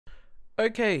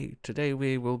Okay, today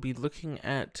we will be looking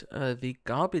at the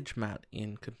garbage mat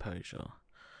in Composure.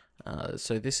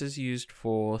 So this is used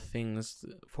for things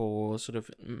for sort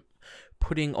of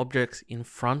putting objects in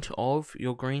front of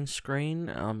your green screen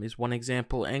is one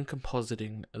example, and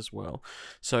compositing as well.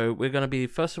 So we're going to be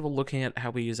first of all looking at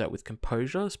how we use that with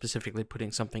Composure, specifically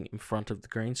putting something in front of the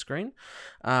green screen.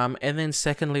 And then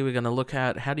secondly, we're going to look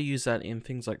at how to use that in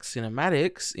things like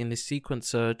cinematics in the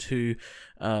sequencer to,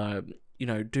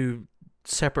 do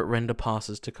separate render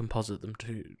passes to composite them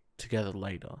together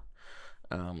later.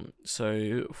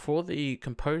 So for the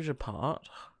composure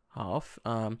half,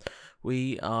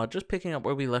 we are just picking up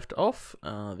where we left off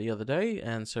the other day,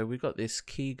 and so we've got this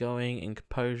key going in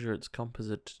composure. It's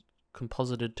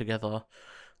composited together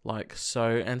like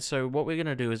so, and so what we're going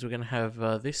to do is we're going to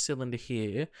have this cylinder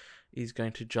here is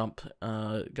going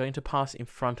to pass in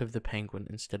front of the penguin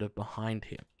instead of behind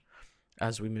him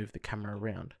as we move the camera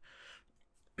around.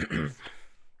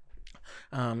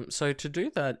 So to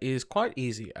do that is quite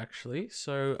easy actually.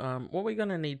 So what we're going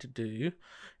to need to do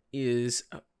is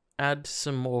add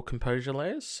some more composure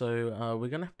layers. So we're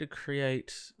going to have to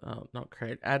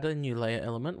add a new layer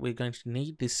element. We're going to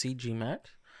need this CG mat,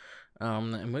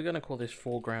 and we're going to call this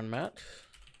foreground mat,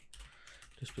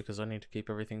 just because I need to keep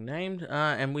everything named.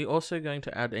 And we're also going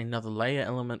to add another layer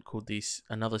element called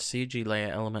another CG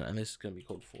layer element, and this is going to be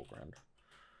called foreground.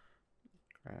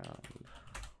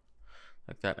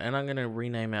 Like that, and I'm going to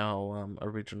rename our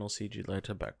original CG layer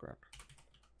to background.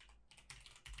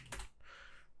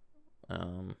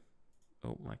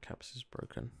 Oh, my caps is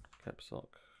broken. Caps lock,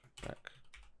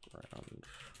 background.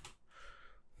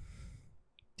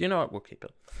 You know what? We'll keep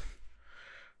it.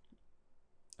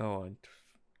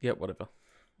 Yeah, whatever.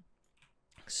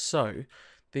 So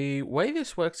the way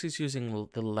this works is using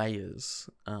the layers,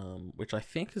 which I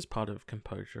think is part of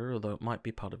Composure, although it might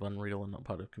be part of Unreal and not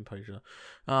part of Composure.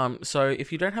 So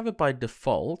if you don't have it by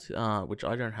default, which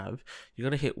I don't have, you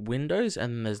got to hit Windows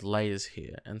and then there's layers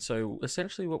here. And so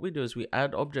essentially what we do is we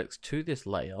add objects to this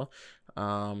layer,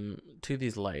 to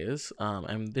these layers,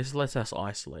 and this lets us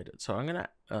isolate it. So I'm going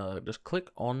to just click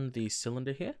on the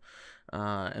cylinder here.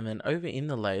 And then over in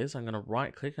the layers, I'm going to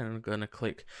right click and I'm going to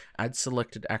click add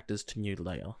selected actors to new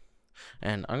layer.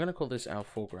 And I'm going to call this our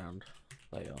foreground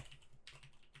layer.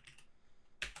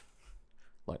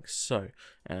 Like so.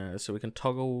 So we can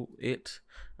toggle it.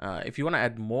 If you want to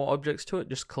add more objects to it,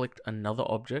 just click another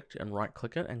object and right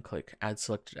click it and click add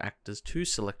selected actors to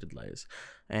selected layers.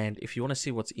 And if you want to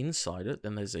see what's inside it,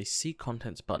 then there's a see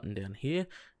contents button down here,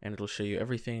 and it'll show you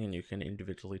everything, and you can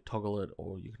individually toggle it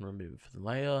or you can remove it from the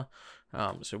layer.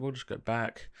 So we'll just go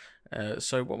back.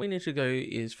 So what we need to go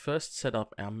is first set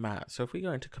up our mat. So if we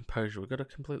go into Composure, we've got a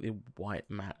completely white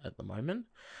mat at the moment.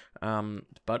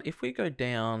 But if we go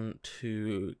down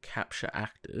to Capture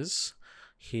Actors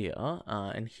here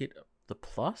and hit the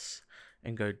plus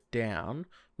and go down,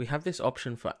 we have this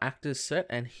option for actors set,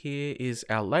 and here is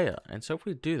our layer. And so if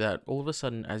we do that, all of a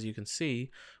sudden, as you can see,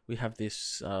 we have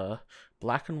this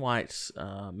black and white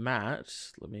mat.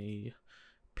 Let me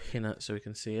pin it so we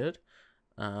can see it.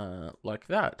 Like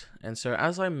that. And so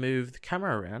as I move the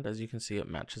camera around, as you can see, it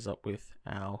matches up with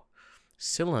our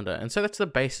cylinder. And so that's the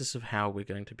basis of how we're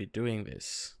going to be doing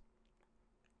this.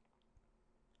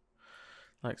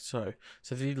 Like so.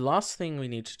 So the last thing we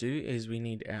need to do is we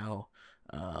need our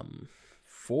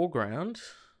foreground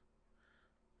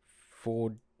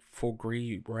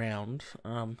foreground.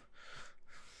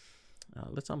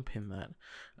 Let's unpin that.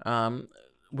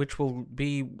 Which will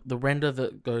be the render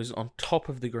that goes on top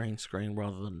of the green screen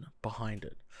rather than behind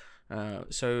it.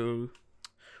 So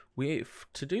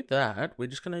to do that, we're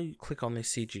just going to click on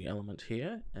this CG element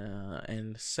here,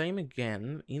 and same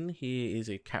again, in here is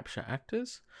a capture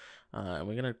actors, and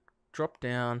we're going to drop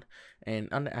down, and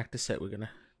under actor set we're going to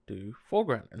do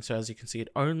foreground, and so as you can see, it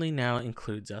only now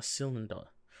includes our cylinder.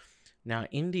 Now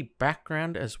in the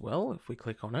background as well, if we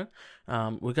click on it,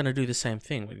 we're going to do the same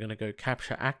thing. We're going to go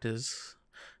capture actors.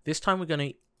 This time we're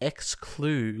going to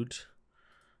exclude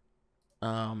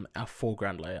our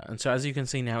foreground layer. And so as you can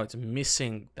see now, it's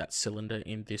missing that cylinder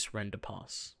in this render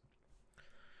pass.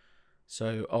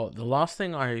 So, the last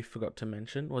thing I forgot to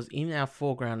mention was in our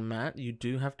foreground mat, you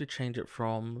do have to change it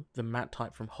from the mat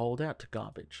type from holdout to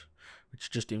garbage,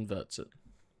 which just inverts it.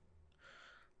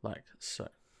 Like so.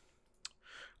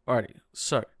 Alrighty,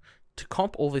 so to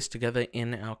comp all this together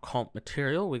in our comp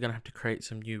material, we're going to have to create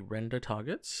some new render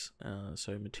targets.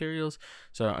 So materials.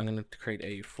 So I'm going to create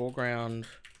a foreground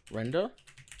render.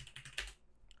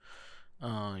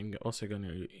 I'm also going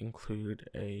to include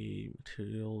a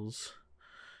materials,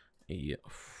 a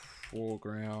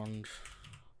foreground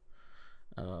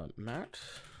mat,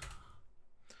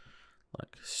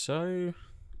 like so.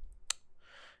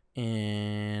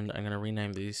 And I'm going to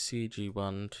rename these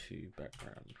CG1 to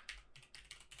background.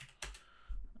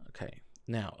 Okay,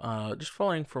 now just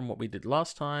following from what we did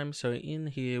last time. So in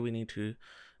here we need to,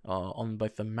 on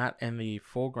both the matte and the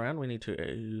foreground, we need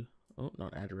to,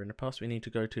 not add a render pass, we need to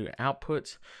go to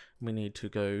output. We need to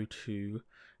go to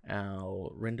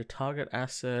our render target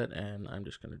asset, and I'm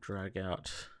just going to drag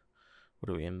out,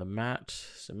 what are we in, the matte,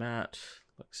 so matte,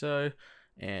 like so,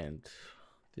 and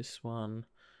this one.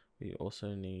 We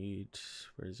also need,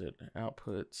 where is it,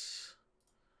 outputs,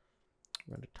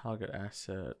 render target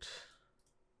asset,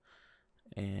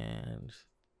 and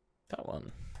that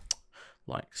one,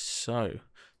 like so.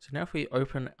 So now if we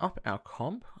open up our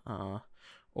comp,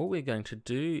 all we're going to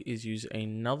do is use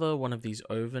another one of these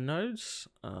over nodes.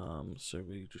 So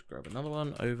we just grab another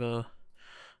one over,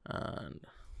 and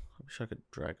I wish I could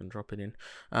drag and drop it in.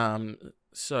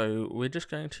 So we're just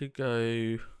going to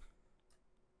go,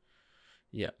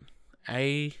 yeah,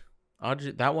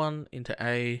 that one into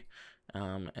A,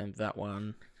 and that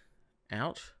one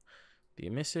out, the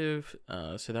emissive,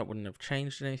 so that wouldn't have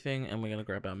changed anything, and we're going to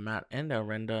grab our matte and our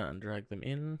render and drag them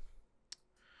in,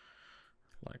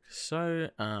 like so.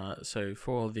 So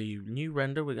for the new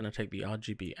render, we're going to take the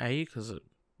RGB A because it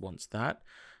wants that,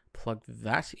 plug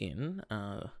that in,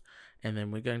 and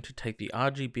then we're going to take the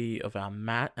RGB of our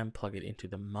matte and plug it into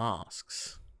the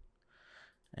masks,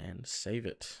 and save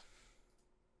it.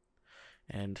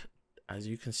 And as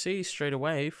you can see straight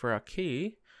away for our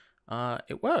key,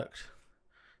 it worked.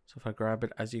 So if I grab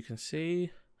it, as you can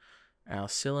see, our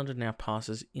cylinder now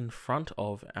passes in front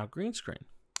of our green screen.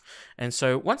 And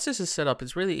so once this is set up,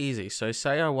 it's really easy. So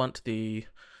say I want the,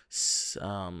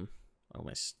 I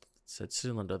almost said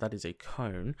cylinder, that is a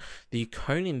cone, the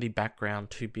cone in the background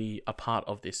to be a part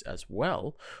of this as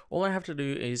well. All I have to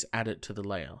do is add it to the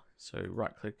layer. So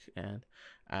right click and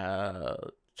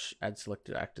add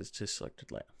selected actors to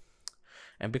selected layer.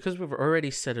 And because we've already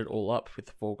set it all up with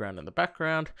the foreground and the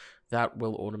background, that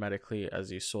will automatically,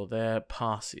 as you saw there,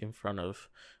 pass in front of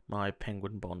my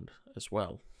penguin bond as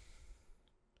well.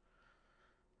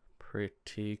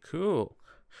 Pretty cool.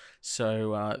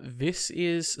 So this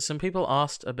is, some people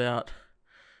asked about,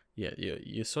 yeah,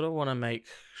 you sort of want to make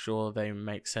sure they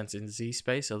make sense in Z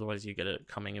space, otherwise you get it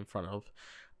coming in front of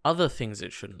other things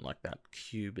it shouldn't, like that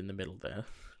cube in the middle there.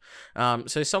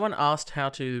 So someone asked how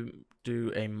to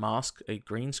do a mask, a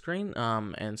green screen,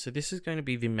 and so this is going to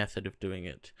be the method of doing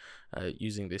it,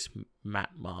 using this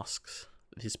matte masks,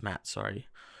 this matte, sorry.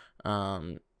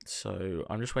 So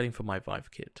I'm just waiting for my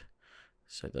Vive kit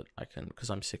so that I can, because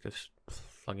I'm sick of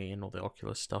plugging in all the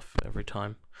Oculus stuff every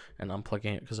time and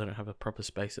unplugging it because I don't have a proper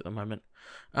space at the moment.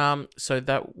 So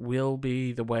that will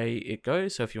be the way it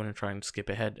goes. So if you want to try and skip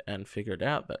ahead and figure it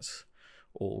out, that's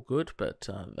all good, but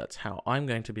that's how I'm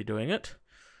going to be doing it.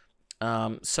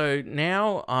 So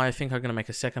now I think I'm going to make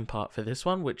a second part for this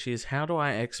one, which is how do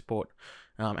I export,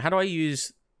 how do I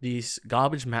use this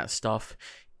garbage matte stuff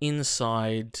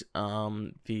inside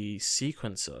the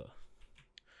sequencer.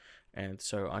 And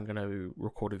so I'm going to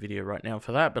record a video right now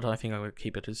for that, but I think I'm going to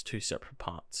keep it as two separate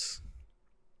parts.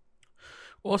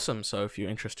 Awesome, so if you're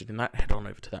interested in that, head on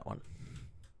over to that one.